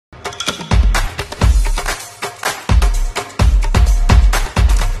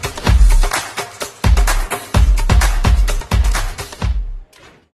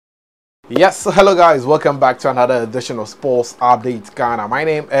Yes, so hello guys, welcome back to another edition of Sports Update Ghana. My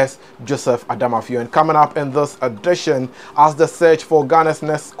name is Joseph Adamafiu, and coming up in this edition, as the search for Ghana's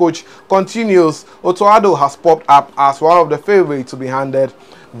next coach continues, Otto Addo has popped up as one of the favorites to be handed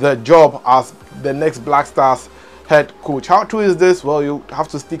the job as the next Black Stars head coach. How true is this? Well, you have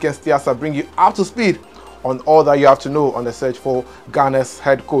to stick and stay as I bring you up to speed on all that you have to know on the search for Ghana's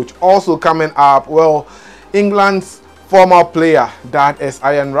head coach. Also coming up, well, England's former player, that is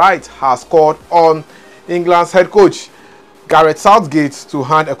Ian Wright, has called on England's head coach Gareth Southgate to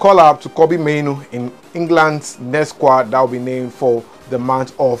hand a call up to Kobbie Mainoo in England's next squad that will be named for the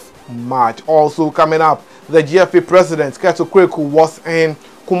month of March. Also coming up, the GFA president Otto Addo was in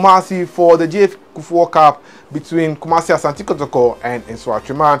Kumasi for the GFA World Cup between Kumasi Asante Kotoko and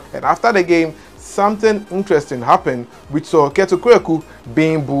Nsawam, and after the game, something interesting happened, which saw Otto Addo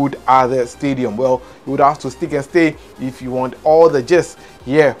being booed at the stadium. Well, you would have to stick and stay if you want all the gist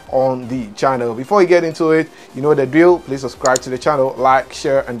here on the channel. Before we get into it, you know the drill. Please subscribe to the channel, like,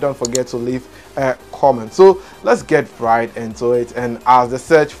 share, and don't forget to leave a comment. So let's get right into it. And as the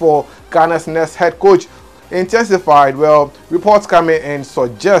search for Ghana's next head coach intensified, well, reports coming in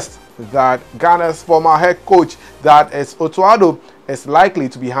suggest that Ghana's former head coach, that is Otto Addo, is likely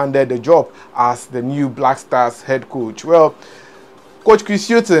to be handed the job as the new Black Stars head coach. Well, Coach Chris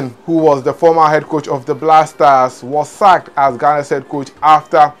Hughton, who was the former head coach of the Black Stars, was sacked as Ghana's head coach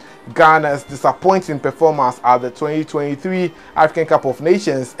after Ghana's disappointing performance at the 2023 African Cup of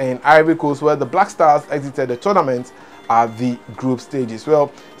Nations in Ivory Coast, where the Black Stars exited the tournament at the group stages.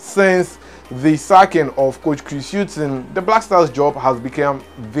 Well, since the sacking of Coach Chris Hughton, the Black Stars job has become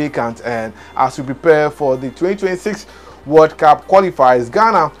vacant, and as we prepare for the 2026 World Cup qualifiers,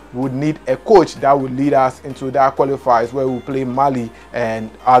 Ghana would need a coach that would lead us into that qualifiers where we play Mali and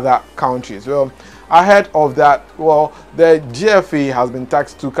other countries. Well, ahead of that, well, the GFA has been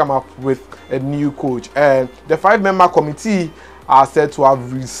tasked to come up with a new coach, and the 5-member committee are said to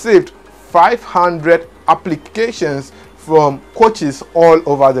have received 500 applications from coaches all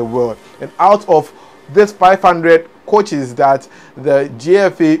over the world. And out of this 500 coaches that the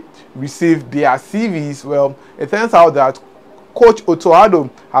GFA received their CVs, well, it turns out that Coach Otto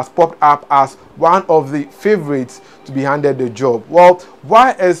Addo has popped up as one of the favorites to be handed the job. Well,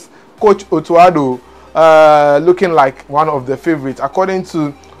 why is Coach Otto Addo looking like one of the favorites? According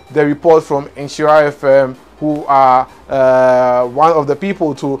to the report from Inshira FM, who are one of the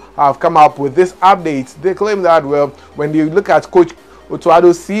people to have come up with this update, they claim that, well, when you look at Coach Otto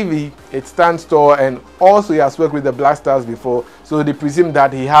Addo's CV, it stands tall, and also he has worked with the Black Stars before, so they presume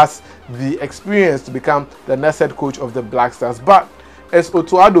that he has the experience to become the next head coach of the Black Stars. But is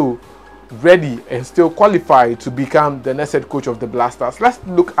Otto Addo ready and still qualified to become the next head coach of the Black Stars? Let's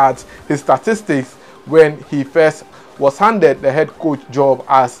look at his statistics when he first was handed the head coach job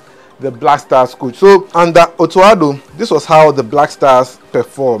as the Black Stars coach. So under Otto Addo, this was how the Black Stars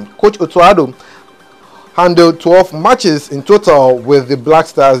performed. Coach Otto Addo handled 12 matches in total with the Black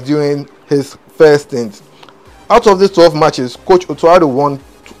Stars during his first stint. Out of these 12 matches, Coach Otto Addo won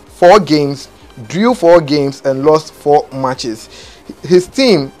 4 games, drew 4 games, and lost 4 matches. His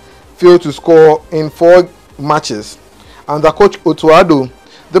team failed to score in 4 matches. Under Coach Otto Addo,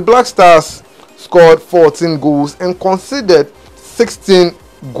 the Black Stars scored 14 goals and conceded 16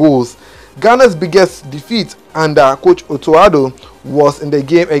 goals. Ghana's biggest defeat under Coach Otto Addo was in the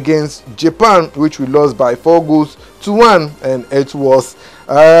game against Japan, which we lost by 4-1, and it was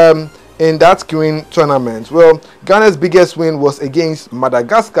in that Queen tournament. Well, Ghana's biggest win was against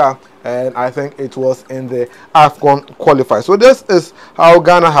Madagascar, and I think it was in the AFCON qualifier. So this is how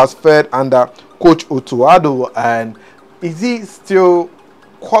Ghana has fared under Coach Otto Addo, and is he still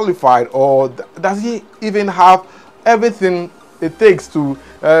qualified, or does he even have everything it takes to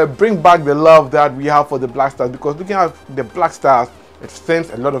bring back the love that we have for the Black Stars? Because looking at the Black Stars, it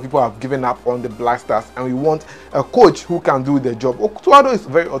seems a lot of people have given up on the Black Stars, and we want a coach who can do the job. Otto Addo is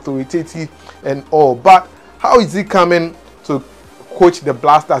very authoritative and all, but how is he coming to coach the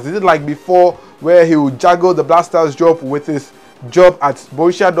Black Stars? Is it like before, where he will juggle the Black Stars job with his job at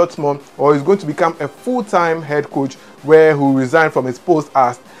Borussia Dortmund, or is going to become a full-time head coach where he will resign from his post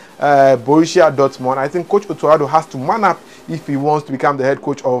as Borussia Dortmund? I think Coach Otto Addo has to man up if he wants to become the head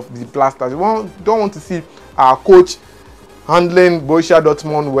coach of the Black Stars. We don't want to see our coach handling Borussia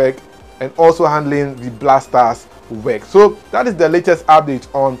Dortmund work and also handling the Black Stars work. So that is the latest update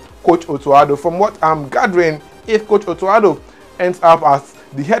on Coach Otto Addo. From what I'm gathering, if Coach Otto Addo ends up as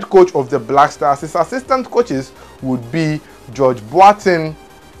the head coach of the Black Stars, his assistant coaches would be George Boateng,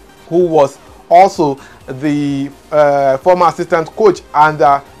 who was also the former assistant coach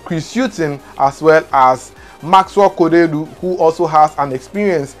under Chris Hughton, as well as Maxwell Kodedu, who also has an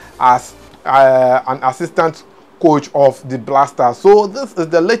experience as an assistant coach of the Blasters. So this is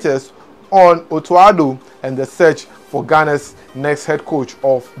the latest on Otto Addo and the search for Ghana's next head coach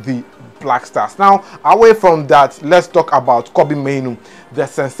of the Black Stars. Now, away from that, let's talk about Kobbie Mainoo, the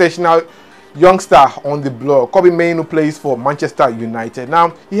sensational youngster on the block. Kobbie Mainoo plays for Manchester United.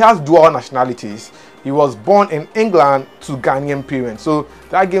 Now, he has dual nationalities. He was born in England to Ghanaian parents, so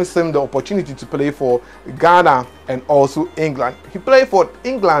that gives him the opportunity to play for Ghana and also England. He played for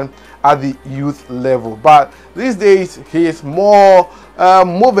England at the youth level, but these days he is more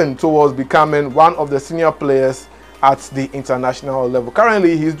moving towards becoming one of the senior players at the international level.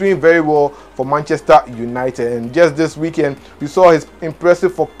 Currently, he's doing very well for Manchester United, and just this weekend we saw his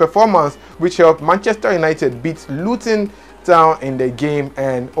impressive performance, which helped Manchester United beat Luton Town in the game.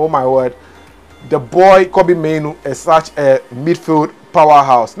 And oh my word, the boy Kobbie Mainoo is such a midfield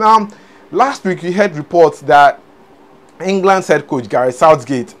powerhouse. Now, last week we heard reports that England's head coach Gareth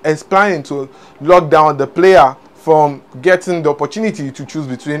Southgate is planning to lock down the player from getting the opportunity to choose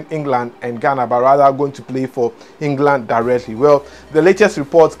between England and Ghana, but rather going to play for England directly. Well, the latest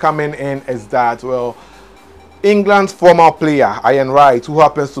reports coming in is that, well, England's former player Ian Wright, who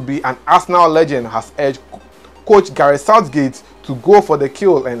happens to be an Arsenal legend, has urged coach Gareth Southgate to go for the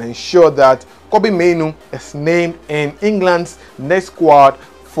kill and ensure that Kobbie Mainoo is named in England's next squad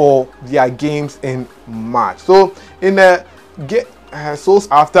for their games in March. So in a so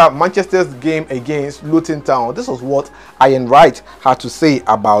after Manchester's game against Luton Town, this was what Ian Wright had to say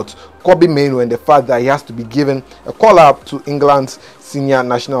about Kobbie Mainoo and the fact that he has to be given a call-up to England's senior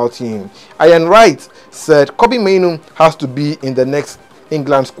national team. Ian Wright said Kobbie Mainoo has to be in the next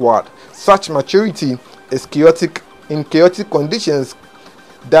England squad. Such maturity is in chaotic conditions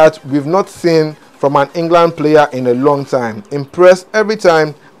that we've not seen from an England player in a long time. Impressed every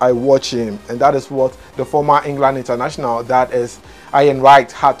time I watch him. And that is what the former England international, that is Ian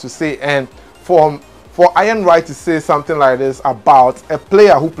Wright, had to say. And for Ian Wright to say something like this about a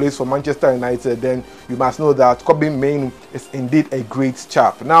player who plays for Manchester United, then you must know that Kobbie Mainoo is indeed a great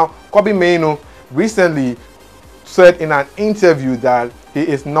chap. Now, Kobbie Mainoo recently said in an interview that he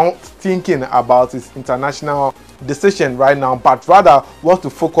is not thinking about his international decision right now, but rather wants to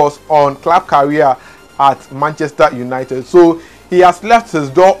focus on club career at Manchester United. So he has left his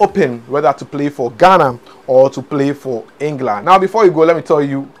door open whether to play for Ghana or to play for England. Now, before you go, let me tell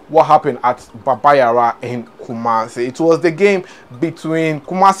you what happened at Babayara in Kumasi. It was the game between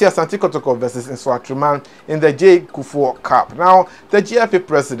Kumasi Asante Kotoko versus Nsawam in the J. Kufuor Cup. Now, the GFA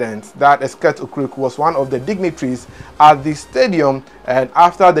president, that is Kurt Okrek, was one of the dignitaries at the stadium, and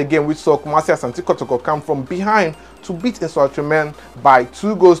after the game, we saw Kumasi Asante Kotoko come from behind to beat Nsawam by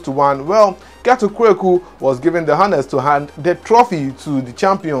 2-1. Well, Kurt Okrek was given the honors to hand the trophy to the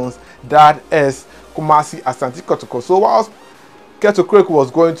champions, that is Kumasi Asante Kotoko. So whilst Kurt Okrek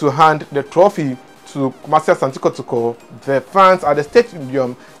was going to hand the trophy to Kumasi Asante Kotoko, the fans at the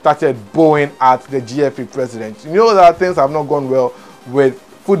stadium started booing at the GFA president. You know that things have not gone well with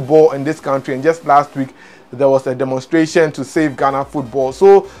football in this country, and just last week there was a demonstration to save Ghana football.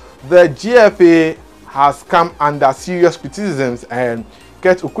 So the GFA has come under serious criticisms, and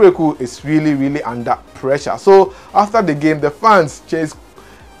Kurt Okrek is really under pressure. So after the game, the fans chased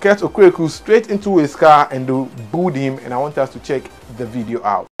Kurt Okrek straight into his car and they booed him, and I want us to check the video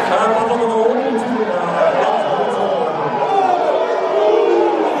out.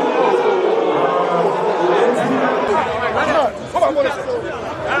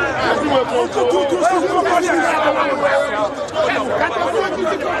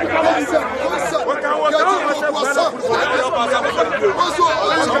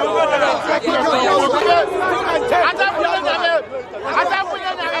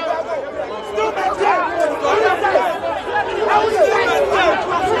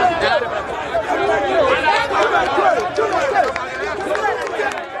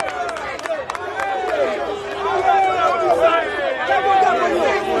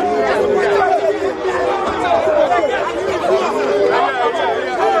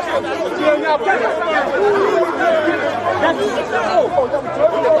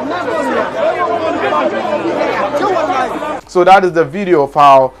 So that is the video of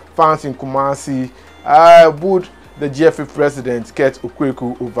how fans in Kumasi booed the GFA president Kurt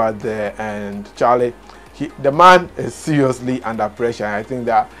Okrek over there. And Charlie, the man is seriously under pressure. I think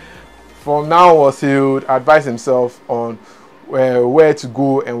that from now on he would advise himself on where to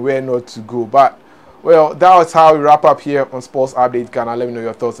go and where not to go. But well, that was how we wrap up here on Sports Update Ghana. Let me know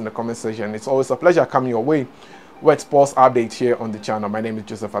your thoughts in the comment section. It's always a pleasure coming your way with Sports Update here on the channel. My name is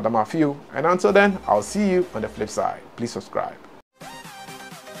Joseph Adamafiu, and until then, I'll see you on the flip side. Please subscribe.